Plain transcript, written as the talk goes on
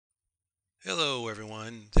Hello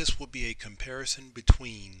everyone, this will be a comparison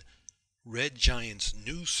between Red Giant's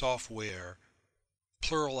new software,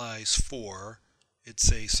 Pluraleyes 4,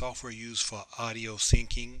 it's a software used for audio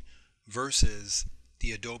syncing, versus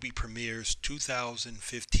the Adobe Premiere's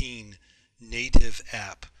 2015 native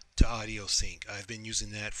app to audio sync. I've been using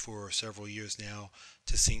that for several years now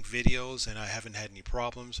to sync videos and I haven't had any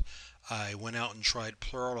problems. I went out and tried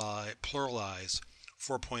Pluraleyes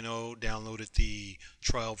 4.0, downloaded the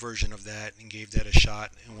trial version of that and gave that a shot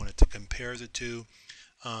and wanted to compare the two.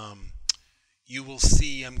 You will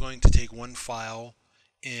see I'm going to take one file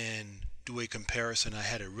and do a comparison. I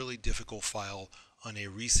had a really difficult file on a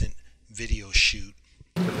recent video shoot.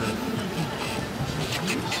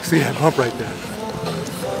 See that hump right there?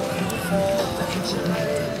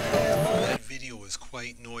 That video is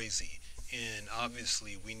quite noisy, and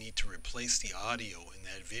obviously we need to replace the audio in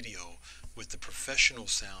that video with the professional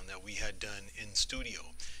sound that we had done in studio.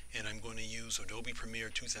 And I'm going to use Adobe Premiere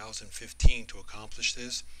 2015 to accomplish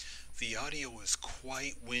this. The audio is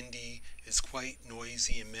quite windy, it's quite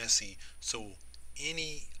noisy and messy, so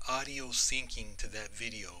any audio syncing to that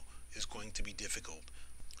video is going to be difficult.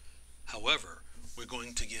 However, we're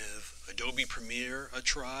going to give Adobe Premiere a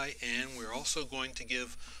try, and we're also going to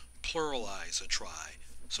give Pluraleyes a try.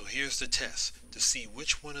 So here's the test to see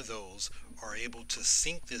which one of those are able to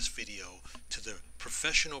sync this video to the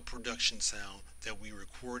professional production sound that we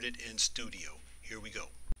recorded in studio. Here we go.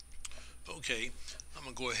 Okay, I'm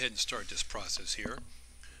going to go ahead and start this process here.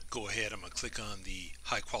 Go ahead, I'm going to click on the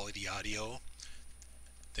high quality audio.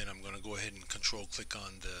 Then I'm going to go ahead and control click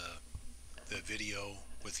on the video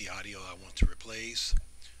with the audio I want to replace.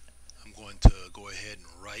 I'm going to go ahead and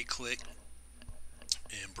right click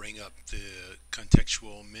and bring up the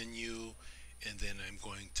contextual menu, and then I'm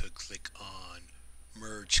going to click on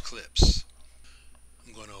merge clips.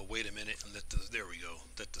 I'm going to wait a minute and let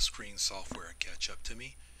the screen software catch up to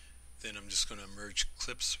me. Then I'm just going to merge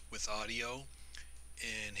clips with audio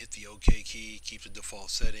and hit the OK key, keep the default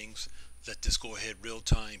settings. Let this go ahead real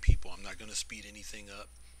time, people. I'm not going to speed anything up.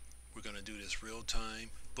 We're going to do this real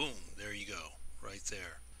time. Boom, there you go, right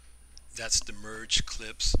there. That's the merge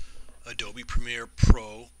clips. Adobe Premiere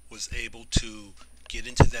Pro was able to get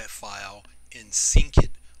into that file and sync it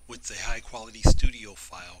with the high quality studio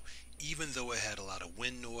file, even though it had a lot of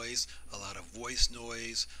wind noise, a lot of voice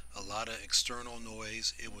noise, a lot of external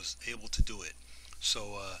noise. It was able to do it.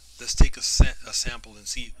 So let's take a sample and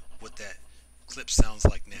see what that clip sounds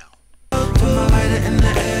like now.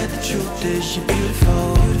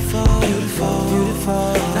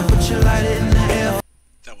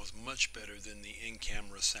 That was much better than the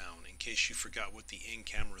in-camera sound. In case you forgot what the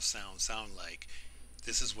in-camera sound like,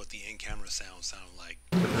 this is what the in-camera sound like.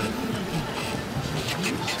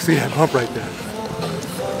 See that hump right there?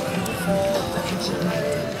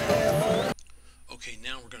 Okay,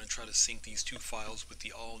 now we're going to try to sync these two files with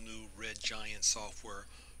the all-new Red Giant software,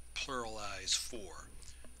 Pluraleyes 4.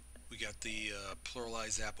 We got the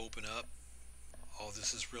Pluraleyes app open up. All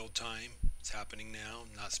this is real time. It's happening now.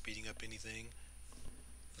 I'm not speeding up anything.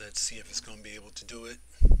 Let's see if it's going to be able to do it.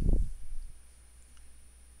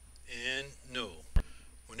 And no.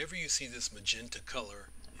 Whenever you see this magenta color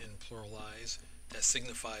in Pluraleyes, that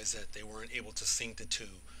signifies that they weren't able to sync the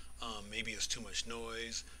two. Maybe it's too much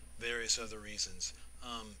noise, various other reasons.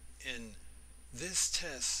 And this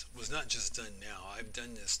test was not just done now. I've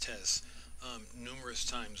done this test numerous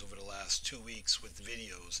times over the last 2 weeks with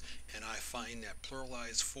videos, and I find that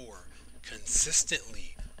Pluraleyes 4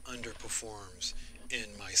 consistently underperforms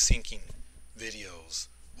in my syncing videos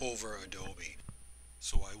over Adobe.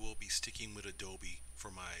 So I will be sticking with Adobe for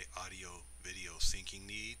my audio video syncing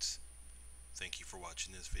needs. Thank you for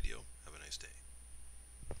watching this video. Have a nice day.